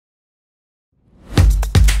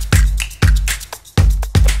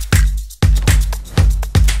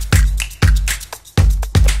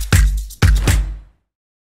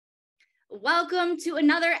Welcome to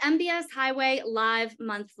another MBS Highway Live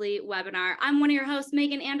monthly webinar. I'm one of your hosts,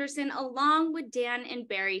 Megan Anderson, along with Dan and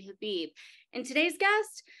Barry Habib. And today's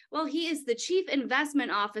guest, well, he is the Chief Investment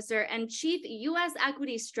Officer and Chief U.S.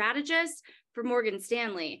 Equities Strategist for Morgan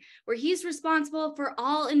Stanley, where he's responsible for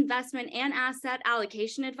all investment and asset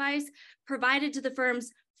allocation advice provided to the firm's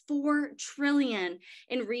 $4 trillion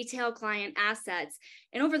in retail client assets.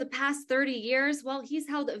 And over the past 30 years, well, he's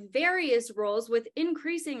held various roles with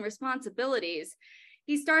increasing responsibilities.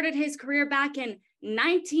 He started his career back in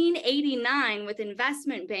 1989 with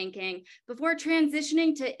investment banking before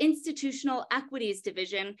transitioning to institutional equities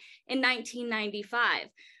division in 1995,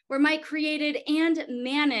 where Mike created and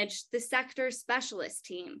managed the sector specialist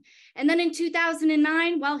team. And then in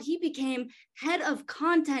 2009, well, he became head of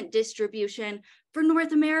content distribution for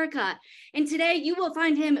North America. And today you will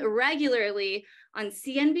find him regularly on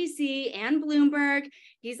CNBC and Bloomberg.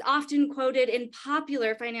 He's often quoted in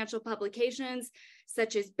popular financial publications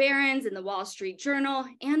such as Barron's and the Wall Street Journal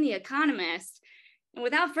and The Economist. And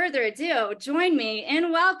without further ado, join me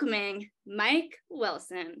in welcoming Mike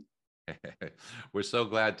Wilson. We're so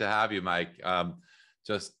glad to have you, Mike.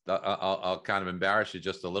 I'll kind of embarrass you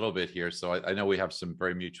just a little bit here. So I know we have some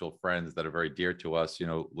very mutual friends that are very dear to us, you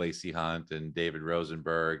know, Lacey Hunt and David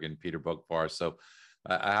Rosenberg and Peter Bookvar. So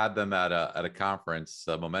I had them at a conference,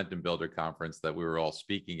 a Momentum Builder conference that we were all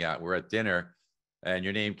speaking at. We're at dinner and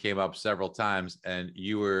your name came up several times and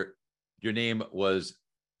your name was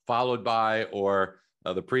followed by, or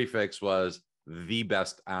the prefix was the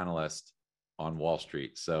best analyst on Wall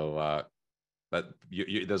Street. So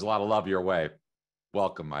there's a lot of love your way.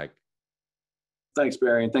 Welcome, Mike. Thanks,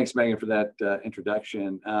 Barry, and thanks, Megan, for that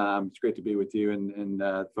introduction. It's great to be with you and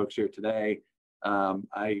folks here today.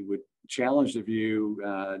 I would challenge the view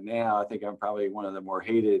now. I think I'm probably one of the more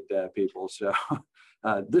hated people, so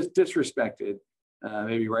disrespected,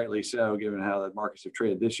 maybe rightly so, given how the markets have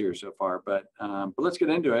traded this year so far. But let's get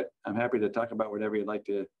into it. I'm happy to talk about whatever you'd like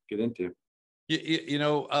to get into. You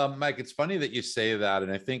know, Mike, it's funny that you say that.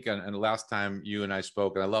 And I think and the last time you and I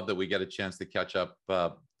spoke, and I love that we get a chance to catch up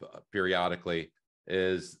periodically,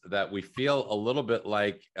 is that we feel a little bit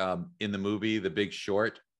like in the movie The Big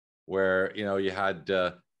Short, where, you know, you had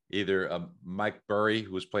either Mike Burry,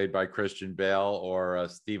 who was played by Christian Bale, or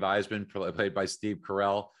Steve Eisman, played by Steve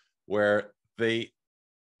Carell, where they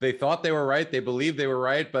thought they were right. They believed they were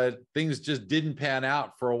right, but things just didn't pan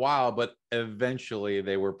out for a while, but eventually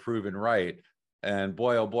they were proven right. And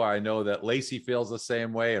boy, oh boy, I know that Lacey feels the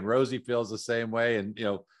same way and Rosie feels the same way. And, you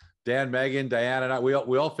know, Dan, Megan, Diane, and I, we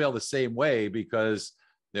all feel the same way because,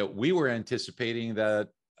 you know, we were anticipating that,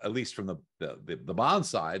 at least from the bond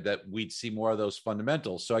side, that we'd see more of those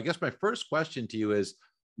fundamentals. So I guess my first question to you is,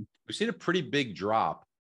 we've seen a pretty big drop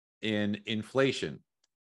in inflation.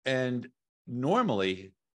 And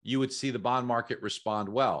normally you would see the bond market respond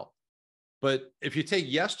well. But if you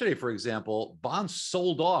take yesterday, for example, bonds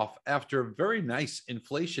sold off after a very nice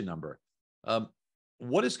inflation number.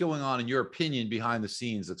 What is going on, in your opinion, behind the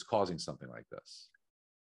scenes that's causing something like this?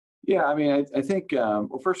 Yeah, I mean, I think,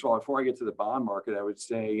 well, first of all, before I get to the bond market, I would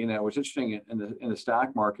say, you know, what's interesting in the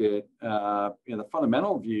stock market, you know, the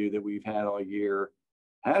fundamental view that we've had all year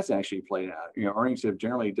has actually played out. You know, earnings have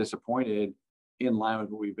generally disappointed in line with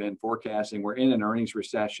what we've been forecasting. We're in an earnings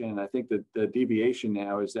recession. I think that the deviation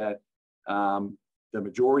now is that the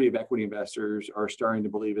majority of equity investors are starting to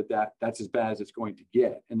believe that's as bad as it's going to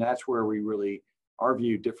get. And that's where our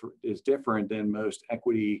view is different than most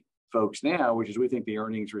equity folks now, which is we think the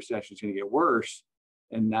earnings recession is going to get worse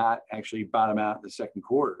and not actually bottom out in the second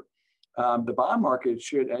quarter. The bond market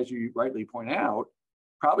should, as you rightly point out,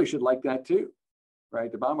 probably should like that too,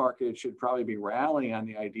 right? The bond market should probably be rallying on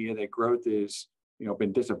the idea that growth is, you know,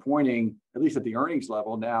 been disappointing, at least at the earnings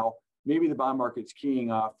level. Now, maybe the bond market's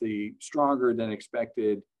keying off the stronger than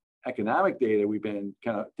expected economic data.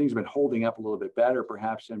 Things have been holding up a little bit better,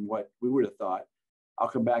 perhaps, than what we would have thought. I'll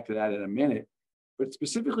come back to that in a minute. But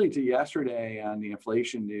specifically to yesterday on the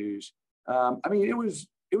inflation news, I mean, it was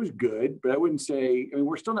good, but I wouldn't say, I mean,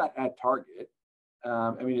 we're still not at target.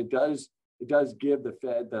 I mean, it does give the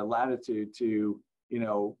Fed the latitude to, you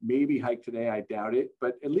know, maybe hike today. I doubt it,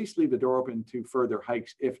 but at least leave the door open to further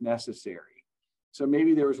hikes if necessary. So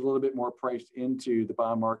maybe there was a little bit more priced into the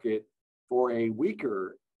bond market for a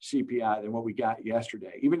weaker CPI than what we got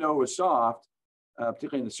yesterday. Even though it was soft,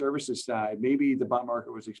 particularly in the services side, maybe the bond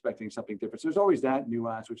market was expecting something different. So there's always that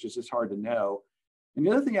nuance, which is just hard to know. And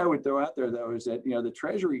the other thing I would throw out there, though, is that, you know, the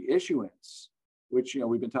Treasury issuance, which, you know,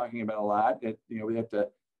 we've been talking about a lot, that, you know, we have to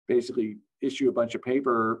basically issue a bunch of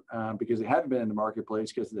paper because they haven't been in the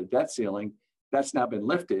marketplace because of the debt ceiling. That's now been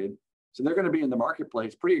lifted. So they're going to be in the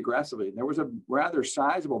marketplace pretty aggressively. There was a rather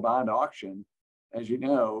sizable bond auction, as you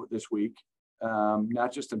know, this week,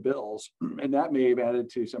 not just in bills, and that may have added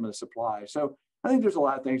to some of the supply. So I think there's a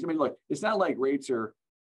lot of things. I mean, look, it's not like rates are,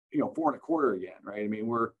 4.25 again, right? I mean,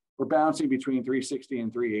 we're bouncing between 360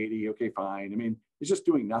 and 380. Okay, fine. I mean, it's just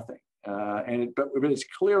doing nothing, but it's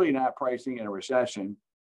clearly not pricing in a recession.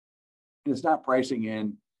 And it's not pricing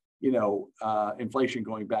in, inflation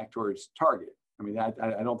going back towards target. I mean,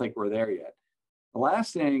 I don't think we're there yet. The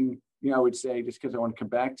last thing, I would say, just because I want to come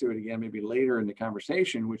back to it again, maybe later in the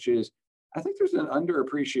conversation, which is, I think there's an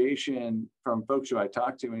underappreciation from folks who I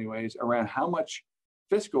talk to anyways, around how much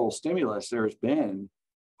fiscal stimulus there's been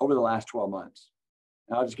over the last 12 months.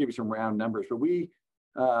 And I'll just give you some round numbers, but we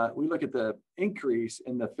look at the increase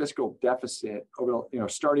in the fiscal deficit over,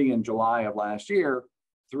 starting in July of last year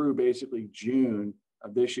through basically June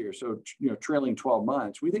of this year. So, trailing 12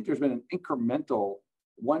 months, we think there's been an incremental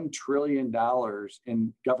 $1 trillion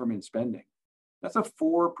in government spending. That's a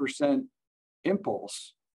 4%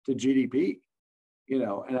 impulse to GDP,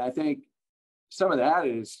 and I think some of that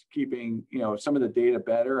is keeping, some of the data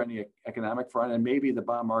better on the economic front, and maybe the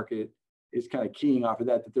bond market is kind of keying off of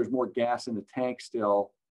that there's more gas in the tank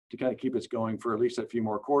still to kind of keep us going for at least a few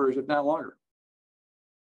more quarters, if not longer.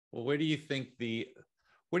 Well, where do you think the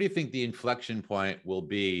inflection point will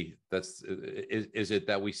be? Is it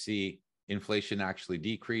that we see inflation actually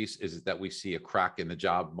decrease? Is it that we see a crack in the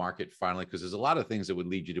job market finally? Because there's a lot of things that would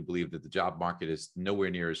lead you to believe that the job market is nowhere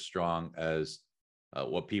near as strong as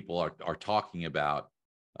what people are talking about.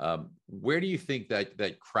 Where do you think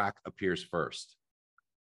that crack appears first?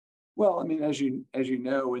 Well, I mean, as you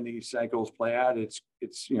know, when these cycles play out, it's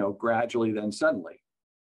gradually then suddenly,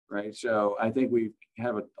 right? So I think we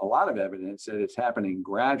have a lot of evidence that it's happening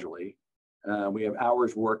gradually. We have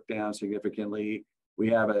hours worked down significantly. We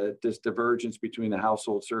have this divergence between the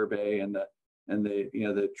household survey and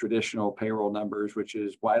the traditional payroll numbers, which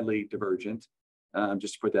is widely divergent.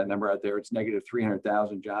 Just to put that number out there, it's negative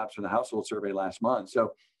 300,000 jobs for the household survey last month.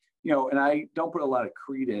 So, and I don't put a lot of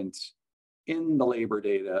credence in the labor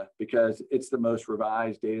data because it's the most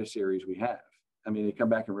revised data series we have. I mean, they come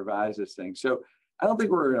back and revise this thing. So I don't think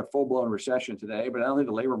we're in a full-blown recession today, but I don't think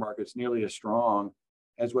the labor market's nearly as strong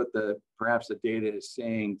as what perhaps the data is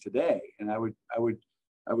saying today. And I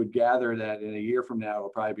would gather that in a year from now, it'll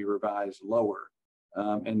probably be revised lower.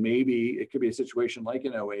 And maybe it could be a situation like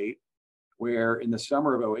in 2008, where in the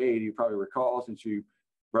summer of 2008, you probably recall, since you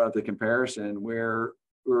brought up the comparison, where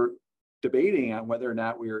we're debating on whether or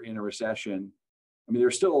not we are in a recession. I mean,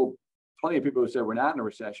 there's still plenty of people who said we're not in a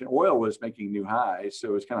recession. Oil was making new highs,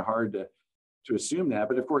 so it's kind of hard to assume that.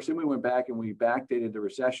 But of course, then we went back and we backdated the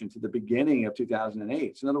recession to the beginning of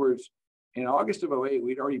 2008. So in other words, in August of 2008,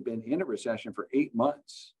 we'd already been in a recession for 8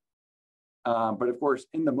 months. But of course,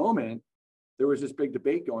 in the moment, there was this big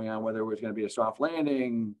debate going on whether it was going to be a soft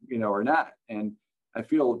landing, or not. And I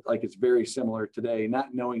feel like it's very similar today,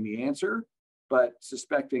 not knowing the answer, but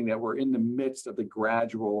suspecting that we're in the midst of the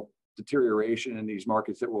gradual deterioration in these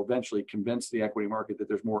markets that will eventually convince the equity market that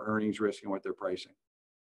there's more earnings risk in what they're pricing.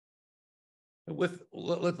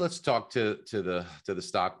 Let's talk to the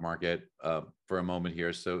stock market for a moment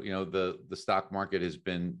here. So the stock market has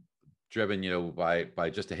been driven by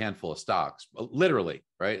just a handful of stocks, literally,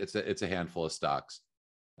 right? It's a handful of stocks.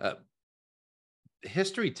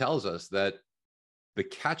 History tells us that the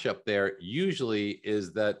catch up there usually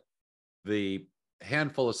is that the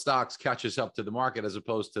handful of stocks catches up to the market as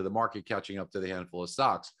opposed to the market catching up to the handful of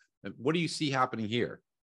stocks. What do you see happening here?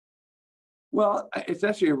 Well, it's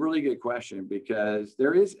actually a really good question because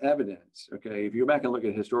there is evidence, okay? If you go back and look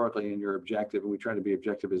at historically and you're objective, and we try to be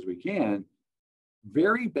objective as we can,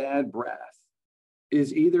 very bad breath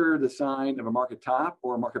is either the sign of a market top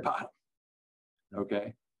or a market bottom,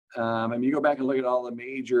 okay? And you go back and look at all the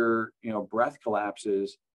major, breath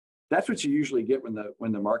collapses, that's what you usually get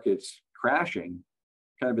when the market's crashing,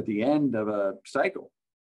 kind of at the end of a cycle.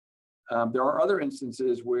 There are other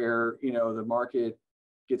instances where, the market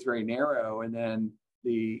gets very narrow and then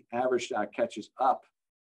the average stock catches up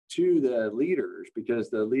to the leaders because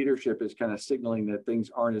the leadership is kind of signaling that things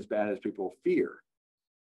aren't as bad as people fear.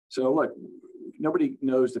 So look, nobody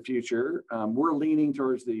knows the future. We're leaning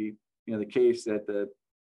towards the case that the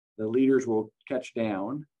leaders will catch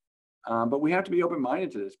down. But we have to be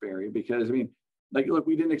open-minded to this, Barry, because look,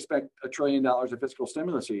 we didn't expect $1 trillion of fiscal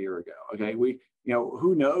stimulus a year ago. Okay,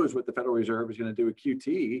 who knows what the Federal Reserve is going to do with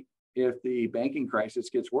QT if the banking crisis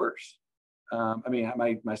gets worse.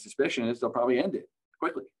 My suspicion is they'll probably end it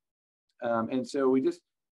quickly. And so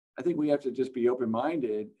I think we have to just be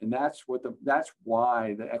open-minded, and that's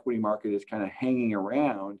why the equity market is kind of hanging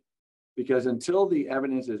around because until the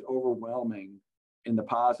evidence is overwhelming in the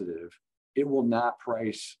positive, it will not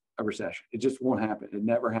price a recession. It just won't happen. It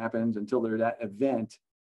never happens until there's that event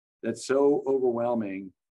that's so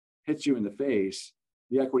overwhelming, hits you in the face,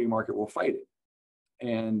 the equity market will fight it.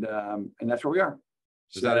 And that's where we are.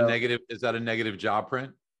 Is that a negative? Is that a negative job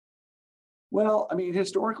print? Well, I mean,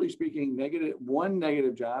 historically speaking, one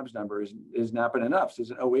negative jobs number is not been enough.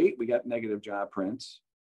 Since in 08, we got negative job prints,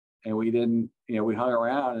 and we didn't, we hung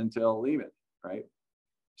around until Lehman, right?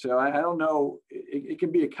 So I don't know. It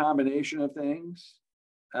can be a combination of things.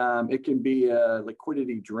 It can be a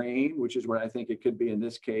liquidity drain, which is what I think it could be in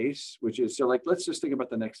this case. Which is let's just think about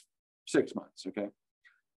the next 6 months, okay?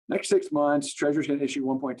 Next 6 months, Treasury's going to issue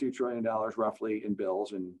 $1.2 trillion roughly in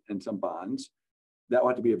bills and some bonds. That will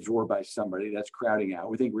have to be absorbed by somebody. That's crowding out.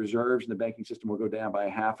 We think reserves in the banking system will go down by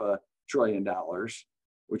 $500 billion,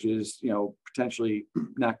 which is, potentially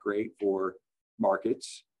not great for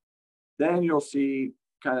markets. Then you'll see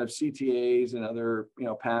kind of CTAs and other,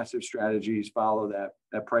 passive strategies follow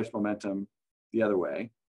that price momentum the other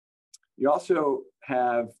way. You also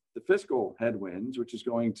have the fiscal headwinds, which is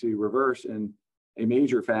going to reverse in a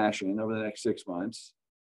major fashion over the next 6 months,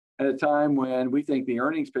 at a time when we think the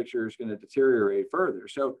earnings picture is going to deteriorate further.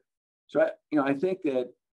 So I think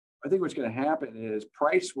what's going to happen is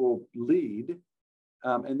price will lead,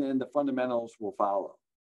 and then the fundamentals will follow.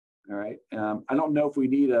 All right. I don't know if we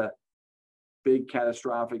need a big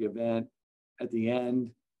catastrophic event at the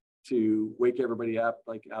end to wake everybody up.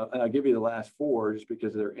 I'll give you the last four just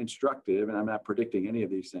because they're instructive, and I'm not predicting any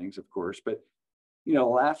of these things, of course. But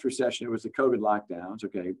last recession, it was the COVID lockdowns.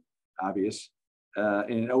 Okay, obvious.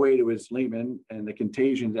 In 08, it was Lehman, and the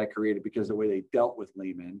contagion that created because the way they dealt with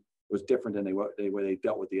Lehman was different than the way they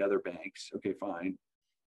dealt with the other banks. Okay, fine.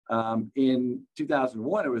 In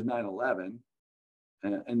 2001, it was 9/11.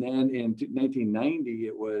 And then in 1990,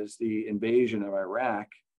 it was the invasion of Iraq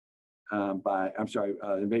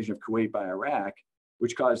invasion of Kuwait by Iraq,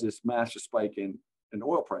 which caused this massive spike in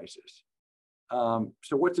oil prices.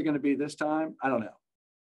 So what's it going to be this time? I don't know.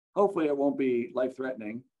 Hopefully it won't be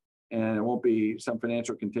life-threatening, and it won't be some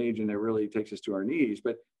financial contagion that really takes us to our knees,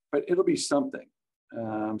 but it'll be something.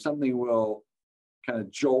 Something will kind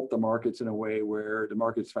of jolt the markets in a way where the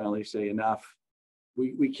markets finally say enough.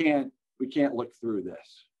 We can't look through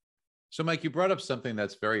this. So, Mike, you brought up something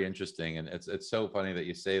that's very interesting, and it's so funny that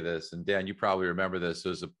you say this. And Dan, you probably remember this. It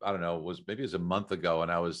was maybe a month ago,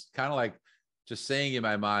 and I was kind of like just saying in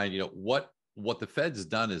my mind, what the Fed's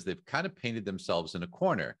done is they've kind of painted themselves in a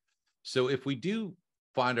corner. So if we do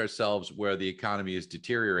find ourselves where the economy is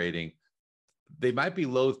deteriorating, they might be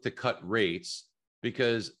loath to cut rates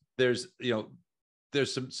because there's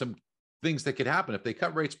some things that could happen. If they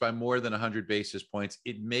cut rates by more than 100 basis points,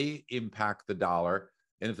 it may impact the dollar.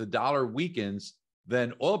 And if the dollar weakens,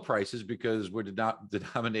 then oil prices, because we're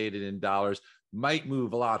denominated in dollars, might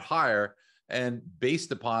move a lot higher. And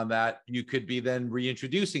based upon that, you could be then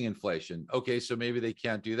reintroducing inflation. Okay, so maybe they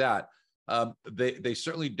can't do that. They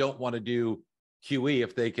certainly don't want to do QE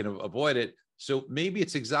if they can avoid it. So maybe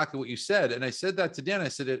it's exactly what you said. And I said that to Dan. I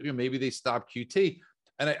said, maybe they stop QT.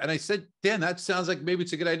 And I said, Dan, that sounds like maybe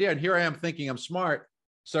it's a good idea. And here I am thinking I'm smart.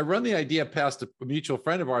 So I run the idea past a mutual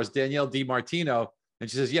friend of ours, Danielle DiMartino. And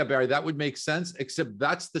she says, yeah, Barry, that would make sense, except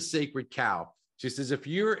that's the sacred cow. She says, if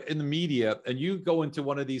you're in the media and you go into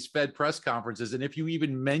one of these Fed press conferences, and if you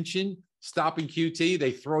even mention stopping QT, they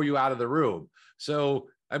throw you out of the room. So,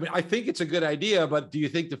 I mean, I think it's a good idea, but do you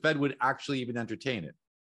think the Fed would actually even entertain it?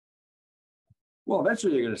 Well,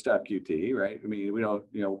 eventually they're going to stop QT, right? I mean, we don't,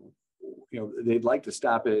 they'd like to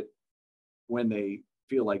stop it when they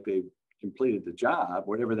feel like they've completed the job,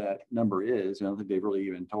 whatever that number is. I don't think they've really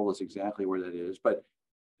even told us exactly where that is, but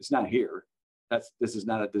it's not here. This is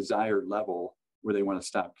not a desired level where they want to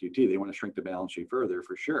stop QT. They want to shrink the balance sheet further,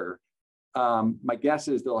 for sure. My guess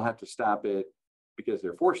is they'll have to stop it because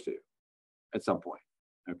they're forced to at some point.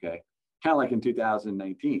 Okay, kind of like in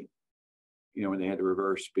 2019, when they had to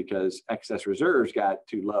reverse because excess reserves got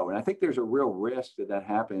too low. And I think there's a real risk that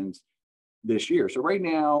happens this year. So right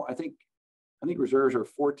now, I think reserves are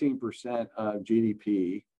 14% of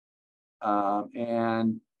GDP.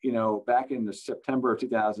 And, back in the September of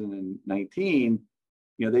 2019,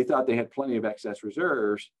 they thought they had plenty of excess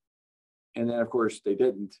reserves. And then, of course, they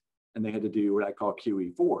didn't. And they had to do what I call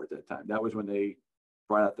QE4 at that time. That was when they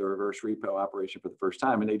brought out the reverse repo operation for the first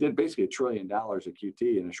time. And they did basically $1 trillion of QT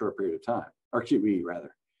in a short period of time, or QE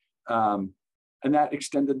rather. And that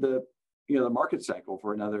extended the market cycle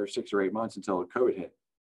for another 6 or 8 months until COVID hit.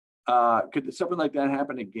 Could something like that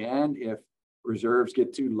happen again if reserves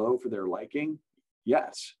get too low for their liking?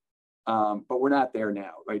 Yes. But we're not there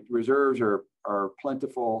now, right? Reserves are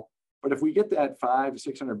plentiful. But if we get that $500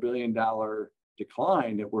 to $600 billion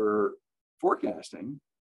decline that we're forecasting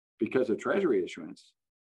because of Treasury issuance,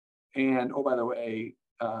 and oh, by the way,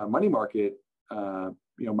 money market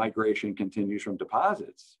migration continues from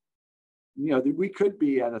deposits, we could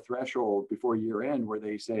be at a threshold before year end where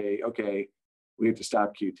they say, okay, we have to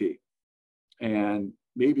stop QT and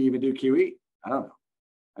maybe even do QE. I don't know.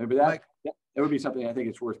 I mean, but that would be something I think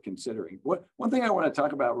it's worth considering. One thing I want to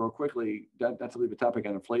talk about real quickly, not to leave the topic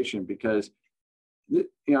on inflation, because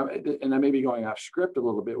and I may be going off script a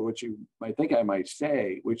little bit, which you might think I might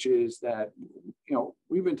say, which is that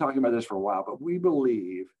we've been talking about this for a while, but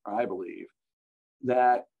I believe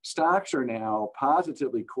that stocks are now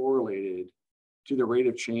positively correlated to the rate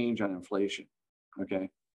of change on inflation. Okay,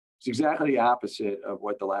 it's exactly the opposite of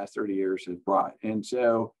what the last 30 years has brought, and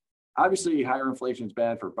so. Obviously, higher inflation is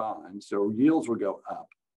bad for bonds, so yields will go up.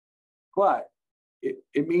 But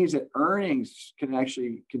it means that earnings can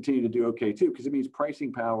actually continue to do okay too, because it means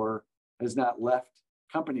pricing power has not left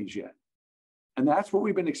companies yet. And that's what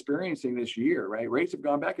we've been experiencing this year, right? Rates have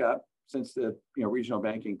gone back up since the regional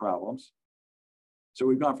banking problems. So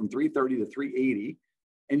we've gone from 330 to 380.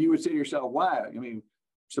 And you would say to yourself, wow, I mean,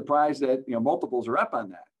 surprised that multiples are up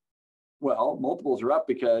on that. Well, multiples are up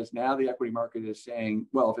because now the equity market is saying,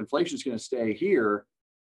 well, if inflation is going to stay here,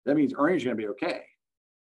 that means earnings are going to be okay.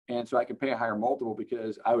 And so I can pay a higher multiple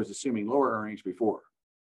because I was assuming lower earnings before.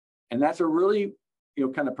 And that's a really,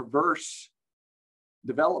 kind of perverse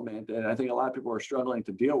development that I think a lot of people are struggling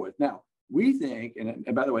to deal with. Now, we think, and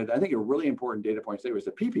by the way, I think a really important data point today was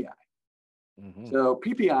the PPI. Mm-hmm. So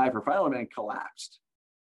PPI for final demand collapsed.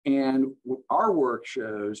 And our work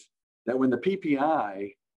shows that when the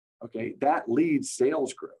PPI that leads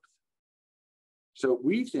sales growth. So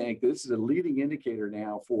we think this is a leading indicator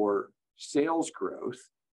now for sales growth,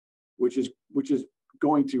 which is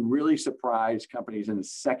going to really surprise companies in the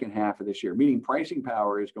second half of this year, meaning pricing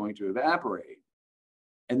power is going to evaporate.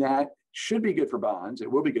 And that should be good for bonds.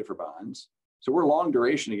 It will be good for bonds. So we're long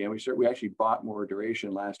duration again. We actually bought more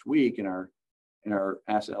duration last week in our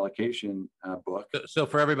asset allocation book. So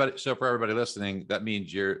for everybody listening, that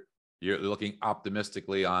means you're looking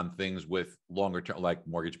optimistically on things with longer term, like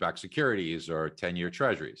mortgage-backed securities or 10-year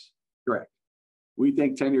treasuries. Correct. We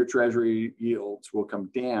think 10-year treasury yields will come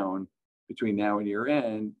down between now and year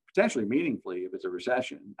end, potentially meaningfully if it's a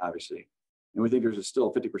recession, obviously. And we think there's still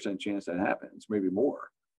a 50% chance that happens, maybe more.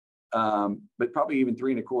 But probably even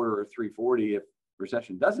 3.25 or 3.40 if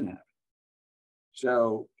recession doesn't happen.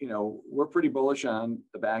 So, we're pretty bullish on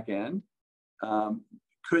the back end.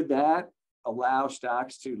 Could that allow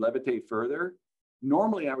stocks to levitate further?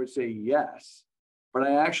 Normally, I would say yes, but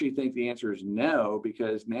I actually think the answer is no,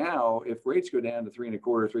 because now if rates go down to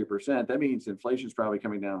 3.25, 3%, that means inflation is probably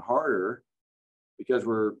coming down harder because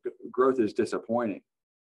growth is disappointing.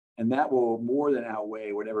 And that will more than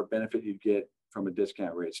outweigh whatever benefit you get from a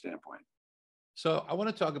discount rate standpoint. So I want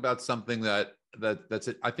to talk about something that's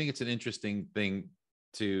I think it's an interesting thing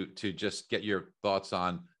to just get your thoughts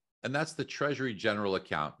on. And that's the Treasury General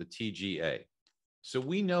Account, the TGA. So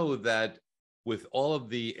we know that with all of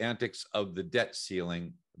the antics of the debt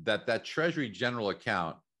ceiling, that Treasury General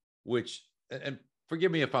Account, which, and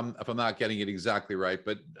forgive me if I'm not getting it exactly right,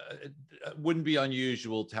 but it wouldn't be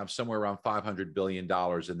unusual to have somewhere around $500 billion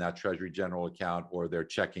in that Treasury General Account or their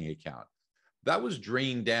checking account. That was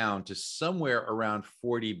drained down to somewhere around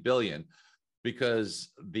 40 billion because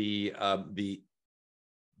the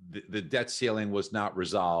debt ceiling was not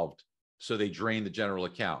resolved, so they drained the general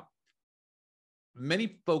account.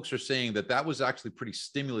 Many folks are saying that was actually pretty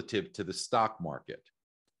stimulative to the stock market.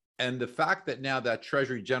 And the fact that now that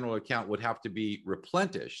Treasury General Account would have to be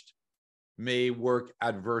replenished may work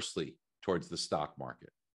adversely towards the stock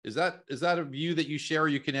market. Is that a view that you share or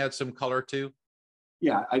you can add some color to?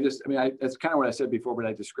 Yeah, that's kind of what I said before, but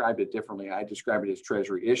I described it differently. I described it as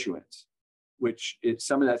Treasury issuance, which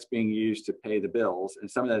some of that's being used to pay the bills and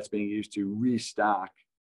some of that's being used to restock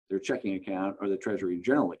their checking account or the Treasury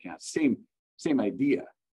General Account. Same idea.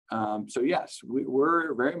 So yes,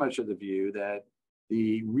 we're very much of the view that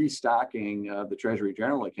the restocking of the Treasury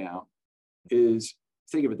General Account is,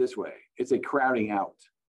 think of it this way, it's a crowding out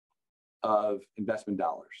of investment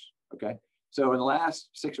dollars, okay? So in the last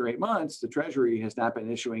 6 or 8 months, the Treasury has not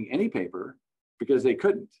been issuing any paper because they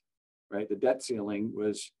couldn't, right? The debt ceiling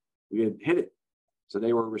we had hit it. So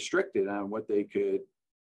they were restricted on what they could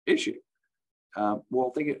issue.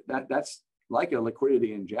 Well, that's like a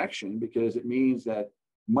liquidity injection because it means that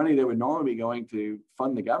money that would normally be going to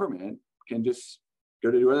fund the government can just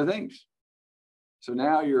go to do other things. So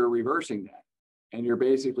now you're reversing that and you're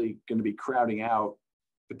basically going to be crowding out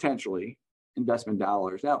potentially investment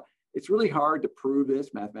dollars. Now, it's really hard to prove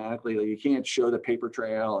this mathematically. Like, you can't show the paper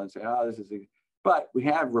trail and say, oh, this is a, but we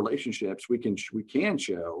have relationships. We can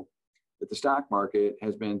show that the stock market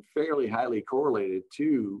has been fairly highly correlated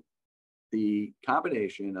to the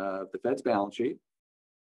combination of the Fed's balance sheet,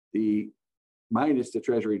 the minus the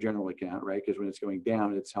Treasury general account, right? Because when it's going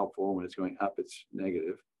down, it's helpful. When it's going up, it's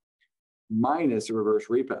negative, minus a reverse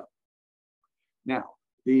repo. Now,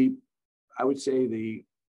 I would say the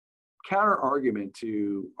counter argument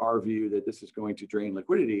to our view that this is going to drain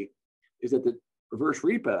liquidity is that the reverse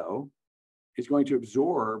repo is going to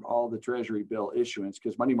absorb all the Treasury bill issuance,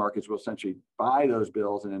 because money markets will essentially buy those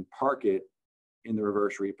bills and then park it in the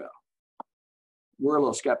reverse repo. We're a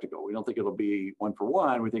little skeptical. We don't think it'll be 1 for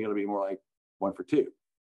 1. We think it'll be more like 1 for 2.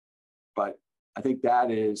 But I think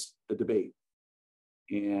that is the debate.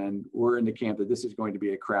 And we're in the camp that this is going to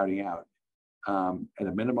be a crowding out. At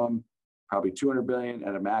a minimum, probably 200 billion,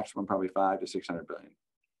 at a maximum, probably 500 to 600 billion.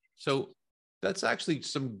 So that's actually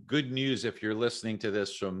some good news if you're listening to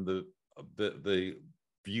this from the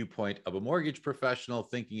viewpoint of a mortgage professional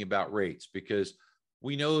thinking about rates, because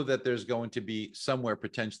we know that there's going to be somewhere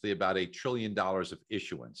potentially about $1 trillion of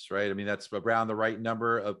issuance, right? I mean, that's around the right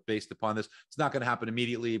number based upon this. It's not going to happen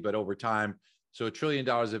immediately, but over time. So $1 trillion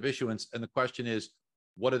of issuance. And the question is,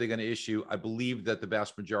 what are they going to issue? I believe that the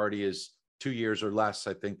vast majority is 2 years or less.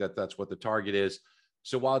 I think that that's what the target is.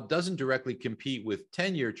 So while it doesn't directly compete with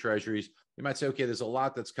 10-year treasuries, you might say, okay, there's a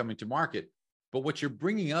lot that's coming to market. But what you're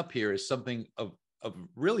bringing up here is something of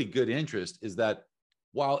really good interest, is that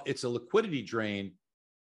while it's a liquidity drain,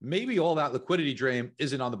 maybe all that liquidity drain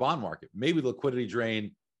isn't on the bond market. Maybe the liquidity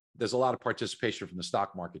drain, there's a lot of participation from the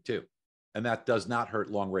stock market too. And that does not hurt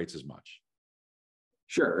long rates as much.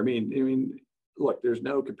 Sure. I mean, look, there's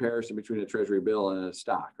no comparison between a Treasury bill and a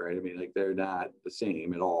stock, right? I mean, like, they're not the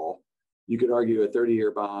same at all. You could argue a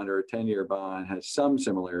 30-year bond or a 10-year bond has some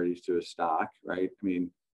similarities to a stock, right? I mean,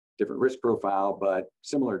 different risk profile, but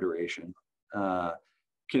similar duration,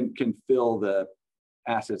 can fill the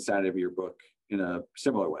asset side of your book in a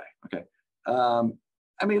similar way. Okay.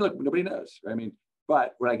 I mean, look, nobody knows, right? I mean,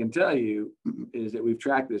 but what I can tell you is that we've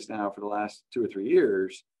tracked this now for the last 2 or 3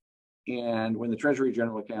 years. And when the Treasury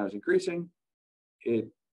general account is increasing, it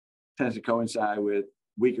tends to coincide with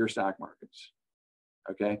weaker stock markets.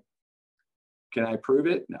 Okay. Can I prove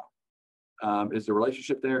it? No. Is the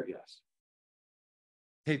relationship there? Yes.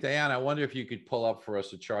 Hey, Diane, I wonder if you could pull up for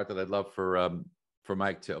us a chart that I'd love for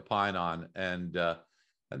Mike to opine on. And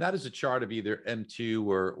that is a chart of either M2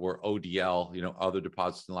 or ODL, you know, other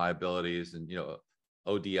deposits and liabilities. And, you know,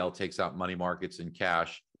 ODL takes out money markets and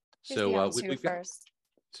cash. So we've got,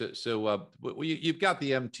 you've got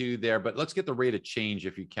the M2 there, but let's get the rate of change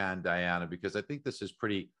if you can, Diana, because I think this is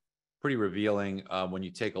pretty revealing when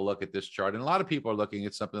you take a look at this chart. And a lot of people are looking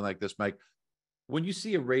at something like this, Mike. When you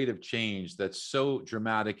see a rate of change that's so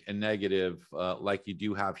dramatic and negative, like you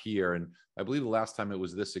do have here, and I believe the last time it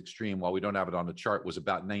was this extreme, while we don't have it on the chart, was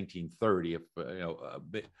about 1930.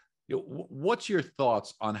 What's your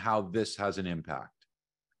thoughts on how this has an impact?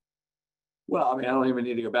 Well, I mean, I don't even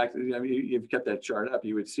need to go back to, I mean, you've kept that chart up.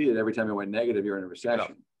 You would see it every time it went negative, you're in a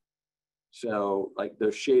recession. Yeah. So like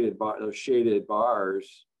those shaded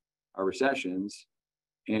bars are recessions.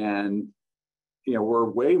 And, you know, we're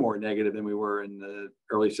way more negative than we were in the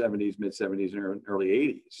early 70s, mid 70s, and early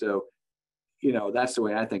 80s. So, you know, that's the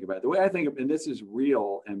way I think about it. The way I think of, and this is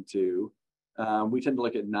real M2, we tend to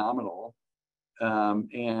look at nominal.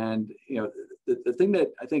 And, you know, the thing that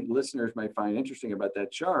I think listeners might find interesting about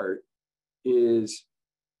that chart is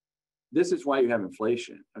this is why you have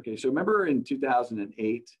inflation. Okay, so remember in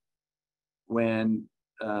 2008 when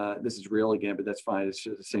this is real again, but that's fine. It's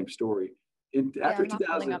just the same story. After I'm not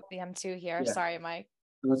pulling up the M2 here. Yeah. Sorry, Mike.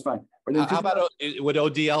 That's fine. But how about, would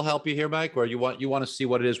ODL help you here, Mike? Or you want to see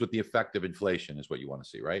what it is with the effect of inflation is what you want to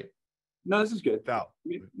see, right? No, this is good.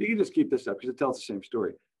 You can just keep this up because it tells the same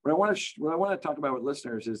story. What I want to talk about with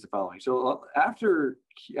listeners is the following. So after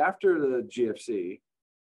the GFC,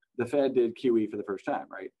 the Fed did QE for the first time,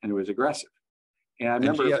 right? And it was aggressive. And I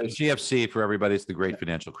remember GFC, for everybody, it's the Great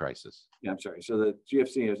Financial Crisis. Yeah, I'm sorry. So the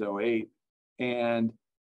GFC is 08. And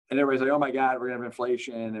everybody's like, oh my God, we're gonna have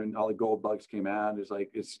inflation. And all the gold bugs came out. It's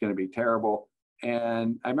like, it's gonna be terrible.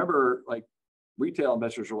 And I remember like retail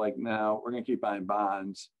investors were like, no, we're gonna keep buying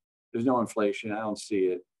bonds. There's no inflation. I don't see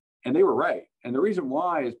it. And they were right. And the reason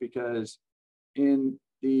why is because in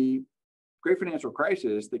the Great Financial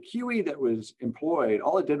Crisis, the QE that was employed,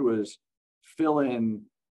 all it did was fill in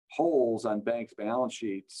holes on banks' balance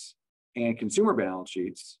sheets and consumer balance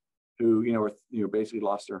sheets who, basically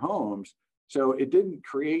lost their homes. So it didn't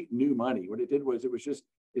create new money. What it did was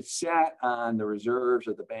it sat on the reserves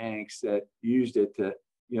of the banks that used it to,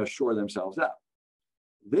 shore themselves up.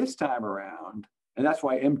 This time around, and that's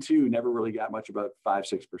why M2 never really got much above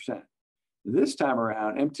 5-6%. This time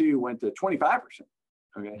around, M2 went to 25%.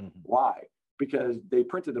 Okay, Why? Because they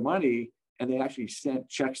printed the money and they actually sent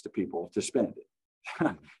checks to people to spend it.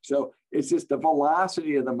 So it's just the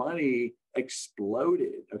velocity of the money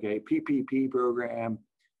exploded. Okay, PPP program,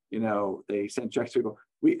 they sent checks to people.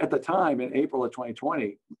 We at the time in April of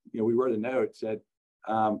 2020, we wrote a note said,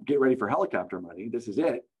 get ready for helicopter money. This is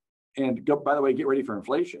it. And by the way, get ready for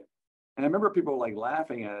inflation. And I remember people like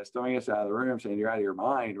laughing at us, throwing us out of the room, saying, "You're out of your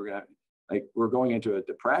mind. We're going into a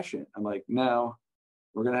depression." I'm like, no,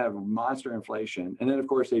 we're going to have monster inflation. And then of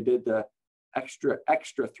course they did the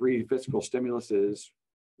extra 3 fiscal stimuluses,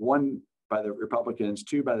 1 by the Republicans,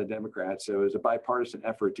 2 by the Democrats. So it was a bipartisan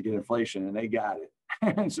effort to get inflation, and they got it.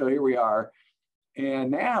 And so here we are.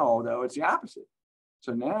 And now, though, it's the opposite.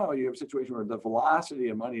 So now you have a situation where the velocity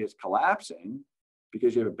of money is collapsing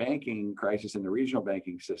because you have a banking crisis in the regional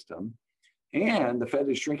banking system, and the Fed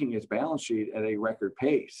is shrinking its balance sheet at a record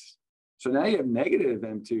pace. So now you have negative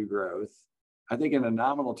M2 growth. I think in the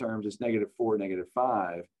nominal terms, it's -4,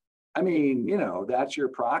 -5. I mean, that's your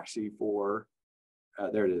proxy for,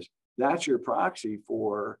 there it is. That's your proxy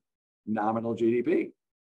for nominal GDP.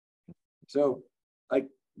 So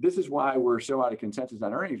this is why we're so out of consensus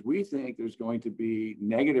on earnings. We think there's going to be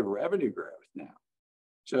negative revenue growth now.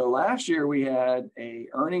 So last year we had a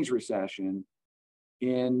earnings recession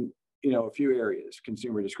in, a few areas: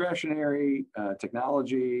 consumer discretionary,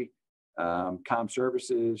 technology, comm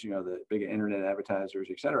services, the big internet advertisers,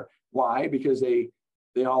 et cetera. Why? Because they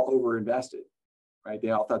all overinvested, right?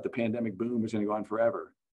 They all thought the pandemic boom was going to go on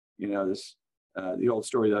forever. The old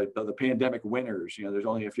story, the pandemic winners, there's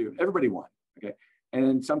only a few, everybody won, okay?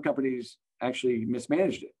 And some companies actually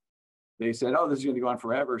mismanaged it. They said, oh, this is going to go on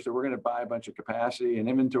forever, so we're going to buy a bunch of capacity and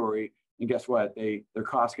inventory. And guess what? Their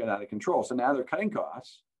costs got out of control. So now they're cutting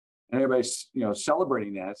costs, and everybody's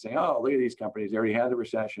celebrating that, saying, oh, look at these companies. They already had the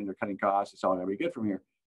recession. They're cutting costs. It's all going to be good from here.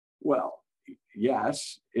 Well,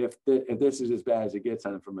 yes, if this is as bad as it gets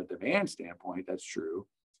from a demand standpoint, that's true.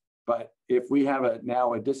 But if we have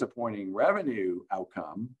now a disappointing revenue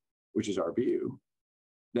outcome, which is our view,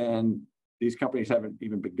 then these companies haven't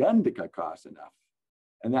even begun to cut costs enough.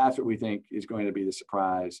 And that's what we think is going to be the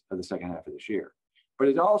surprise of the second half of this year. But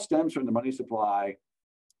it all stems from the money supply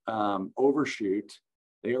overshoot.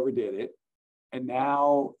 They overdid it. And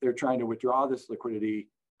now they're trying to withdraw this liquidity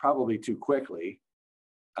probably too quickly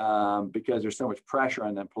because there's so much pressure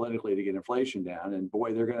on them politically to get inflation down. And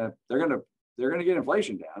boy, they're gonna get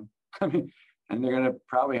inflation down. I mean, and they're gonna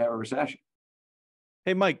probably have a recession.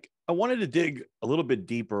 Hey, Mike, I wanted to dig a little bit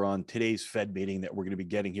deeper on today's Fed meeting that we're going to be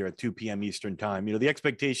getting here at 2 p.m. Eastern time. The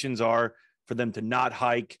expectations are for them to not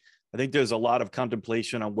hike. I think there's a lot of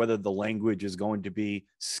contemplation on whether the language is going to be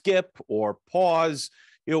skip or pause.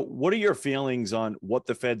 What are your feelings on what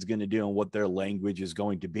the Fed's going to do and what their language is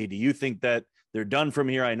going to be? Do you think that they're done from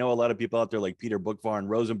here? I know a lot of people out there like Peter Bookvar and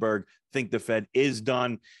Rosenberg think the Fed is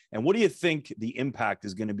done. And what do you think the impact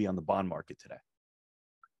is going to be on the bond market today?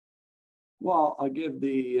 Well, I'll give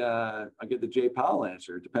the Jay Powell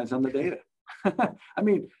answer. It depends on the data. I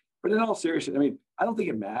mean, but in all seriousness, I don't think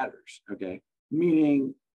it matters. Okay,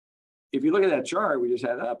 meaning if you look at that chart we just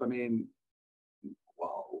had up, what do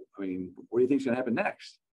you think is going to happen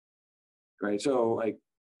next? Right. So,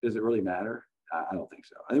 does it really matter? I don't think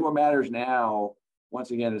so. I think what matters now, once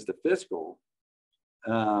again, is the fiscal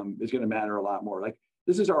is going to matter a lot more.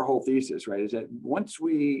 This is our whole thesis, right? Is that once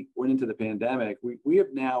we went into the pandemic, we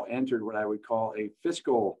have now entered what I would call a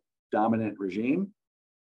fiscal dominant regime.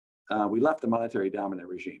 We left the monetary dominant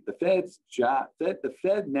regime. The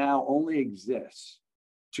Fed now only exists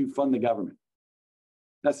to fund the government.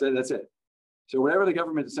 That's it. So whatever the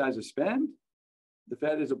government decides to spend, the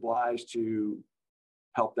Fed is obliged to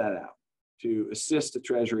help that out, to assist the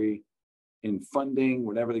Treasury in funding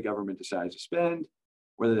whatever the government decides to spend,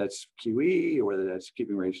 whether that's QE or whether that's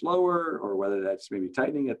keeping rates lower or whether that's maybe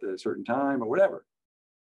tightening at a certain time or whatever.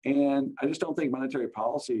 And I just don't think monetary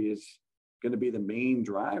policy is going to be the main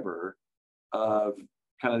driver of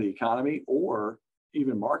kind of the economy or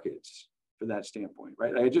even markets from that standpoint,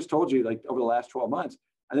 right? I just told you, over the last 12 months,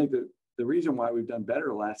 I think that the reason why we've done better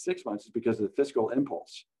the last 6 months is because of the fiscal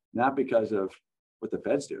impulse, not because of what the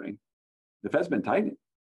Fed's doing. The Fed's been tightening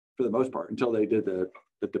for the most part until they did the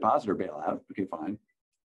depositor bailout. Okay, fine.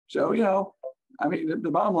 So,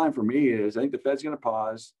 the bottom line for me is I think the Fed's going to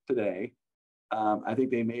pause today. I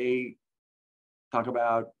think they may talk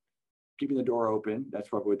about keeping the door open. That's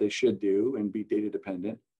probably what they should do and be data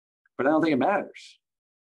dependent. But I don't think it matters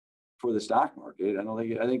for the stock market.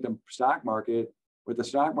 I think the stock market, what the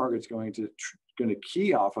stock market's going going to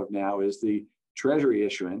key off of now is the treasury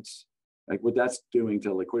issuance, like what that's doing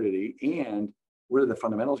to liquidity, and what are the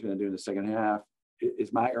fundamentals going to do in the second half?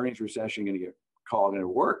 Is my earnings recession going to get called into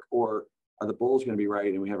work, or are the bulls going to be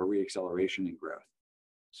right and we have a reacceleration in growth?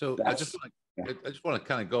 So I just want to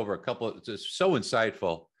kind of go over a couple of, it's so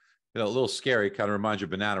insightful, a little scary, kind of reminds you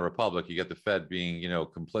of Banana Republic. You get the Fed being,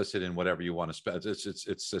 complicit in whatever you want to spend.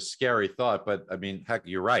 It's a scary thought, but I mean, heck,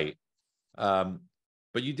 you're right.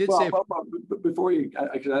 But you did say, but before you,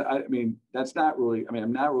 I mean, that's not really, I mean,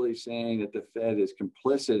 I'm not really saying that the Fed is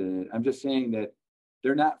complicit in it. I'm just saying that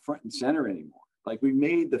they're not front and center anymore. Like, we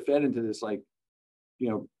made the Fed into this, like,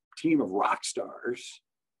 team of rock stars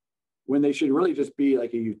when they should really just be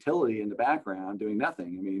like a utility in the background doing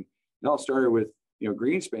nothing. I mean, it all started with,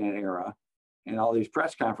 Greenspan era and all these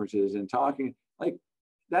press conferences and talking. Like,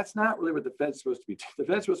 that's not really what the Fed's supposed to be. The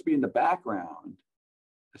Fed's supposed to be in the background,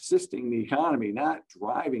 assisting the economy, not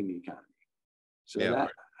driving the economy. So yeah,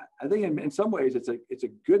 I think in some ways it's a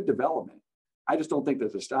good development. I just don't think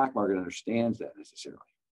that the stock market understands that necessarily.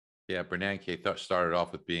 Yeah, Bernanke started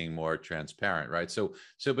off with being more transparent, right?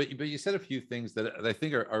 But you said a few things that I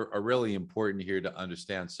think are really important here to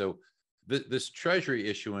understand. So this treasury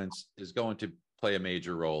issuance is going to play a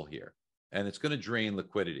major role here, and it's going to drain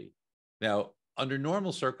liquidity. Now, under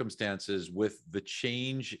normal circumstances, with the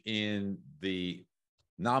change in the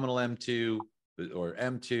nominal M2 or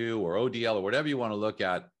M2 or ODL or whatever you want to look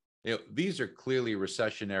at, these are clearly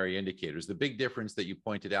recessionary indicators. The big difference that you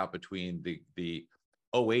pointed out between the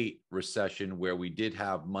 08 recession, where we did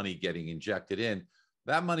have money getting injected in,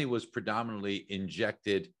 that money was predominantly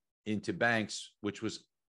injected into banks, which was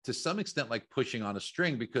to some extent like pushing on a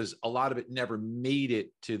string, because a lot of it never made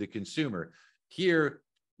it to the consumer. Here,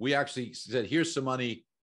 we actually said, here's some money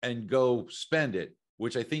and go spend it,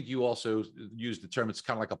 which I think you also used the term, it's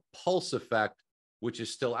kind of like a pulse effect, which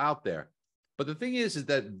is still out there. But the thing is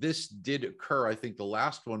that this did occur. I think the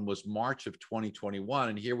last one was March of 2021.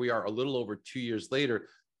 And here we are a little over 2 years later.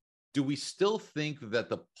 Do we still think that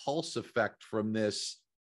the pulse effect from this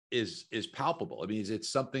is palpable? I mean, is it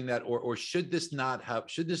something that, or should this not have,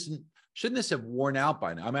 shouldn't this have worn out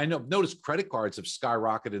by now? I mean, I've noticed credit cards have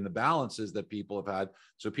skyrocketed in the balances that people have had.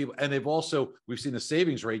 So and they've also, we've seen the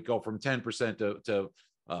savings rate go from 10% to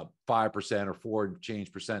 5% or 4 and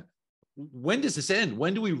change percent. When does this end?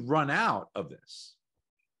 When do we run out of this?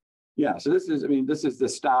 Yeah, so this is the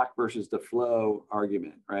stock versus the flow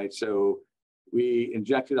argument, right? So we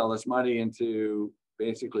injected all this money into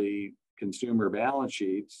basically consumer balance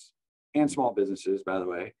sheets and small businesses, by the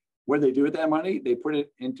way. What did they do with that money? They put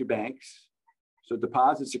it into banks. So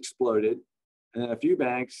deposits exploded. And then a few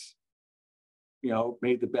banks,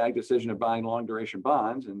 made the bad decision of buying long duration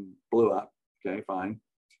bonds and blew up. Okay, fine.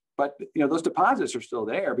 But those deposits are still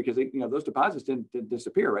there because those deposits didn't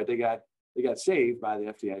disappear, right? They got saved by the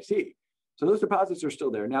FDIC. So those deposits are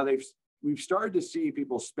still there. Now we've started to see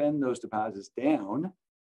people spend those deposits down,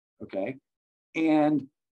 okay? And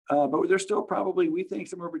but there's still probably, we think,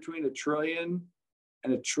 somewhere between $1 trillion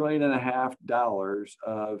and $1.5 trillion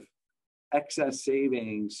of excess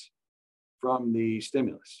savings from the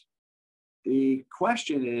stimulus. The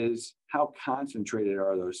question is, how concentrated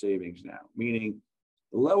are those savings now? Meaning,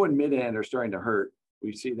 the low and mid end are starting to hurt.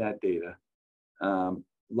 We see that data.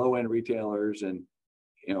 Low end retailers, and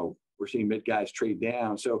we're seeing mid guys trade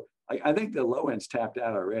down. So I think the low end's tapped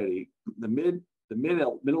out already. The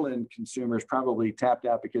middle end consumers probably tapped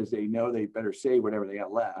out because they know they better save whatever they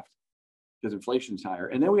got left because inflation's higher.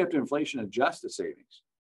 And then we have to inflation adjust the savings.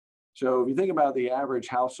 So if you think about the average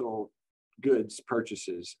household goods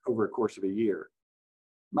purchases over a course of a year,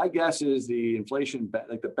 my guess is the inflation,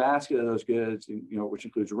 like the basket of those goods, which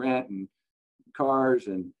includes rent and cars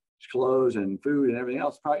and clothes and food and everything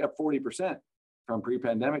else, probably up 40% from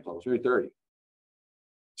pre-pandemic levels, maybe 30.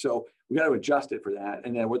 So we got to adjust it for that.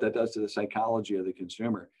 And then what that does to the psychology of the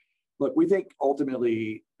consumer. Look, we think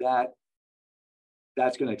ultimately that's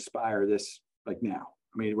going to expire now.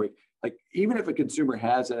 I mean, even if a consumer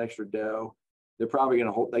has that extra dough, they're probably going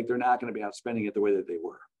to hold, they're not going to be out spending it the way that they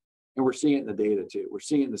were. And we're seeing it in the data too. We're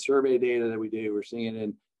seeing it in the survey data that we do. We're seeing it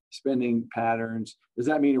in spending patterns. Does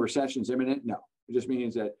that mean a recession is imminent? No. It just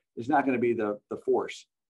means that it's not going to be the force.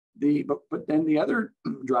 But then the other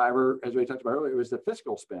driver, as we talked about earlier, was the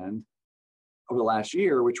fiscal spend over the last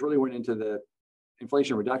year, which really went into the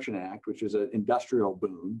Inflation Reduction Act, which is an industrial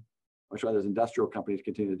boom. That's why those industrial companies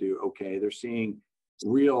continue to do okay. They're seeing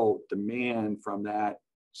real demand from that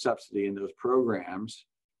subsidy in those programs.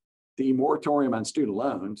 The moratorium on student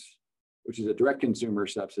loans, which is a direct consumer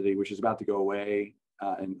subsidy, which is about to go away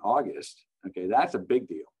in August. Okay, that's a big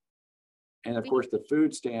deal. And of course, the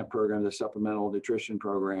food stamp program, the supplemental nutrition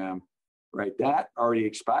program, right? That already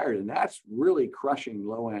expired, and that's really crushing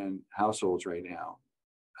low-end households right now.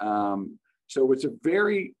 So it's a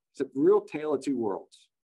real tale of two worlds.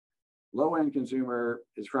 Low-end consumer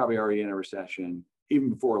is probably already in a recession, even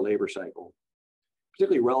before a labor cycle,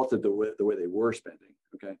 particularly relative to the way they were spending,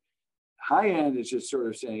 okay? High end is just sort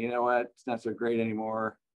of saying, you know what, it's not so great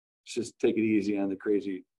anymore. Let's just take it easy on the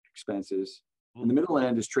crazy expenses. And the middle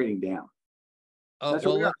end is trading down. That's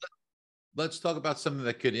what we are. Let's talk about something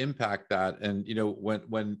that could impact that. And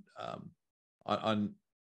when on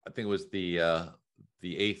I think it was the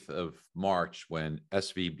 8th of March when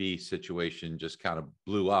SVB situation just kind of